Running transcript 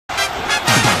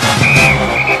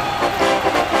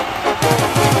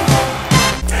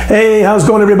Hey, how's it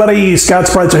going, everybody? Scott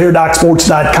Spreitzer here,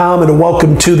 DocSports.com, and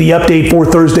welcome to the update for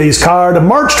Thursday's card.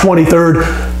 March 23rd,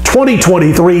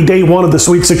 2023, day one of the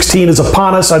Sweet 16 is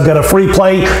upon us. I've got a free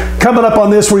play coming up on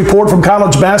this report from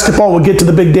college basketball. We'll get to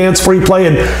the big dance free play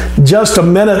in just a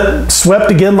minute.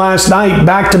 Swept again last night,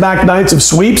 back-to-back nights of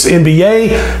sweeps.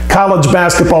 NBA, college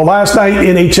basketball last night,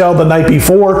 NHL the night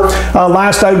before.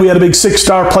 Last night we had a big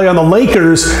six-star play on the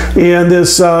Lakers, and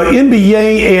this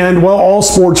NBA and, well, all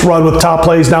sports run with top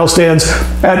plays now stands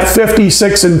at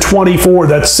 56-24.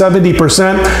 That's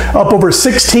 70%, up over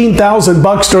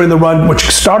 $16,000 during the run, which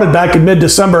started back in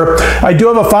mid-December. I do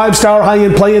have a five-star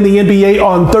high-end play in the NBA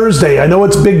on Thursday. I know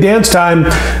it's big dance time,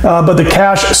 but the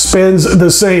cash spends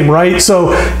the same, right?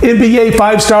 So NBA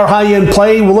five-star high-end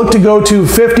play will look to go to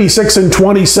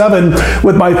 56-27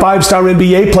 with my five-star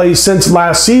NBA plays since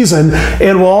last season,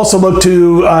 and we'll also look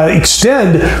to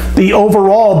extend the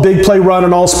overall big play run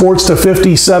in all sports to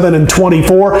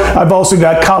 57-24. I've also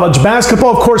got college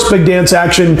basketball, of course, big dance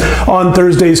action on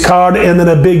Thursday's card, and then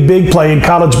a big play in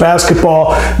college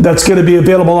basketball that's going to be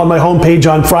available on my homepage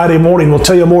on Friday morning. We'll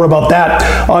tell you more about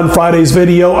that on Friday's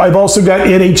video. I've also got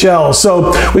NHL.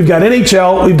 So we've got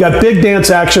NHL, we've got big dance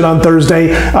action on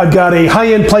Thursday. I've got a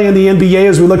high-end play in the NBA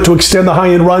as we look to extend the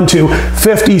high-end run to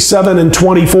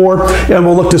 57-24, and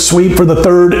we'll look to sweep for the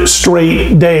third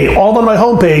straight day. All on my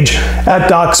homepage at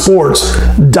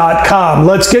DocSports.com.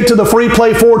 Let's get to the free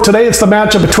play for today. It's the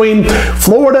matchup between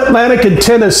Florida Atlantic and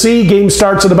Tennessee. Game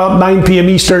starts at about 9 p.m.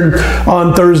 Eastern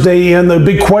on Thursday, and the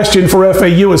big question for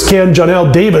FAU is, can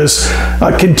Jonell Davis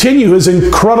continue his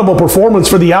incredible performance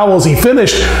for the Owls? He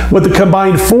finished with a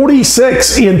combined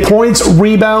 46 in points,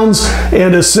 rebounds,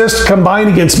 and assists combined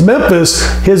against Memphis.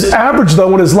 His average,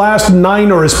 though, in his last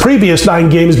 9 or his previous 9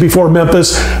 games before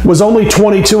Memphis was only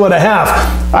 22.5.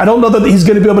 I don't know that he's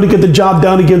going to be able to get the job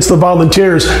done against the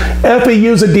Volunteers.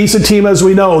 FAU is a decent team, as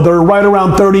we know. They're right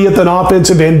around 30th in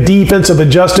offensive and defensive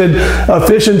adjusted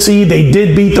efficiency. They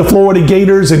did beat the Florida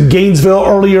Gators in Gainesville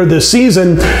earlier this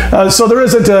season, so there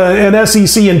isn't an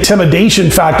SEC intimidation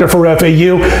factor for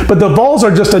FAU, but the Vols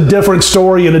are just a different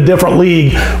story in a different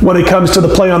league when it comes to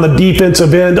the play on the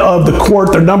defensive end of the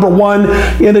court. They're number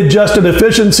 1 in adjusted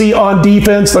efficiency on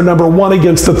defense. They're number 1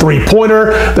 against the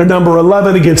three-pointer. They're number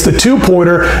 11 against the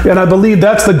two-pointer, and I believe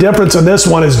that's the difference in this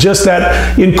one, is just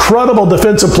that incredible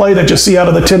defensive play that you see out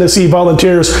of the Tennessee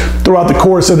Volunteers throughout the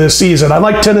course of this season. I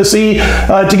like Tennessee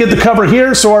to get the cover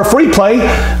here, so our free play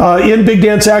in big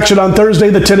dance action on Thursday,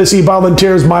 the Tennessee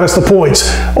Volunteers minus the points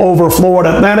over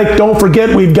Florida Atlantic. Don't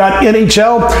forget, we've got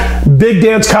NHL, big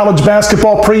dance college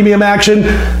basketball premium action,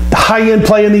 the high-end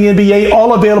play in the NBA,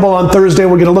 all available on Thursday.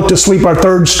 We're going to look to sweep our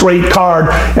third straight card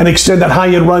and extend that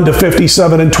high-end run to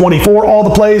 57-24. All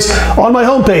the plays on my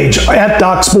homepage at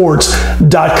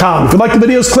DocSports.com. If you like the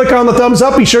videos, click on the thumbs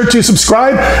up. Be sure to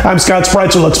subscribe. I'm Scott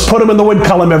Spreitzer. Let's put them in the win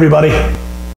column, everybody.